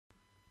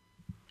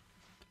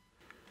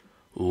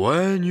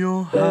When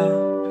you're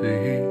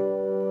happy,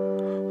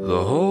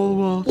 the whole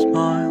world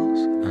smiles,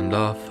 and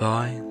I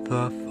find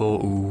that for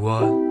a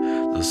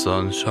while the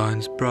sun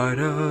shines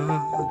brighter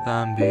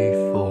than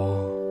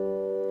before.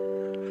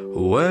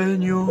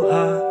 When you're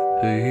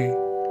happy,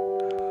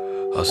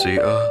 I see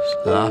us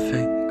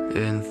laughing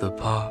in the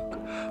park.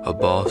 I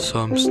bought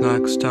some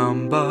snacks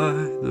down by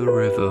the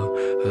river,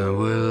 and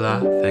we're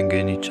laughing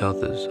in each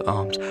other's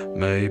arms.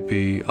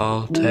 Maybe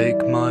I'll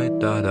take my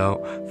dad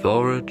out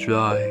for a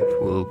drive.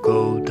 We'll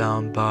go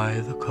down by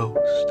the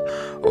coast,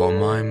 or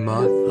my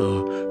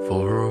mother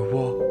for a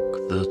walk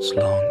that's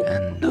long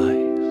and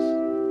nice.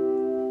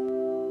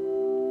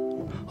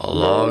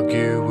 I'll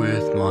argue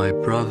with my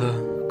brother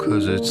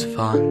 'cause it's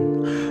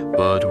fun,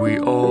 but we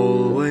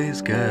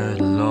always get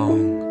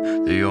along.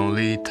 The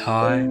only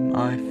time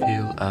I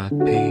feel at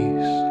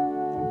peace.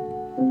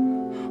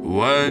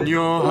 When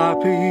you're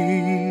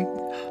happy,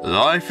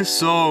 life is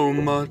so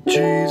much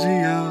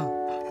easier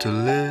to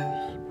live.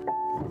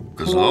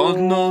 'Cause Lord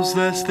knows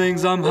there's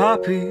things I'm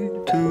happy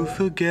to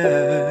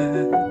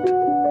forget.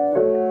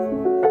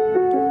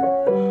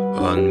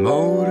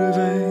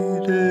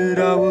 Unmotivated,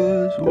 I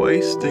was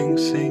wasting,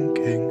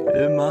 sinking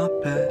in my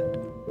bed.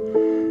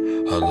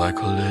 I'd like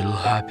a little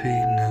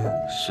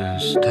happiness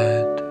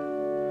instead.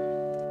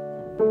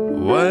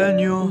 When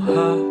you're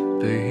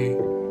happy,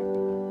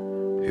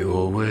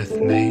 you're with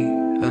me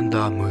and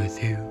I'm with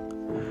you,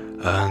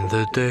 and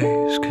the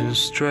days can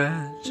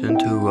stretch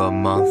into a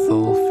month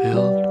all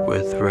filled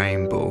with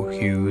rainbow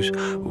hues.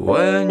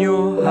 When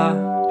you're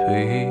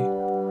happy,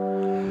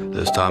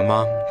 this time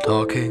I'm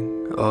talking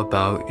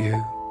about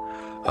you.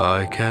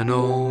 I can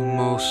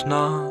almost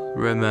not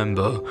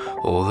remember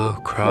all the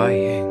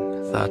crying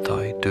that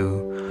I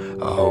do.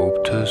 I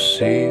hope to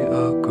see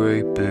a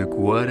great big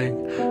wedding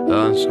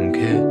and some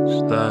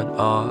kids that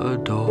are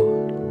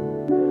adored.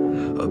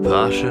 A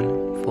passion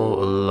for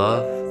a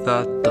love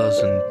that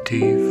doesn't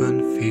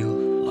even feel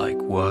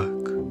like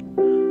work.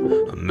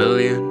 A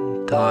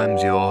million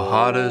times your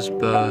heart has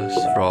burst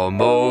from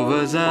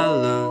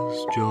overzealous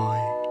joy,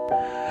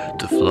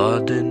 to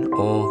flooding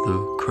all the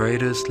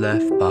craters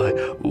left by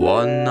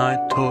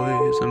one-night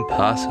toys and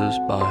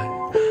passers-by,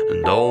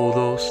 and all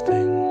those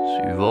things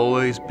you've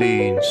always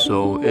been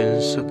so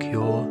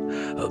insecure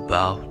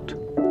about.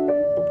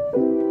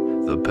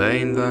 The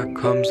pain that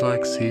comes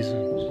like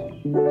seasons,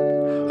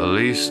 at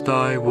least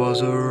I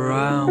was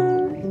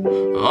around.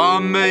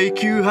 I'll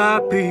make you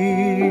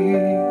happy,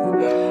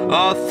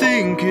 I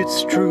think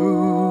it's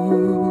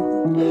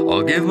true.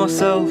 I'll give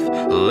myself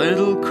a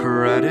little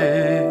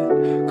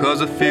credit,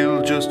 'cause I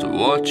feel just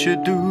what you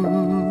do.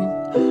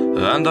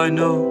 And I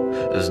know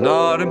it's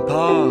not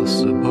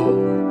impossible.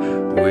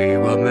 We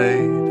were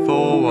made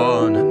for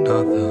one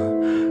another,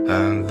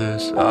 and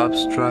this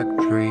abstract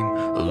dream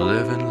of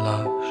living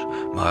lush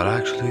might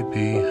actually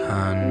be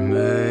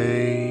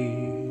handmade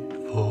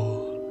for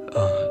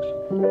us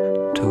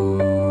too.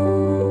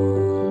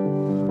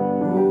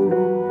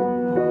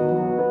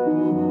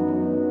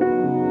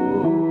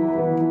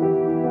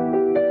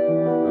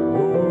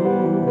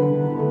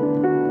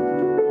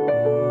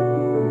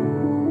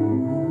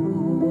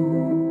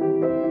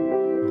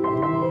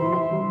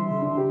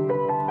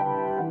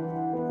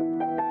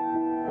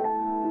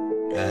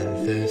 And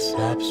this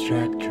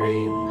abstract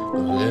dream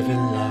of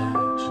living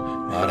large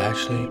might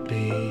actually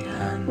be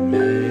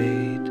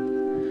handmade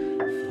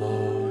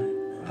for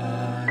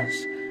us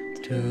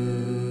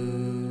too.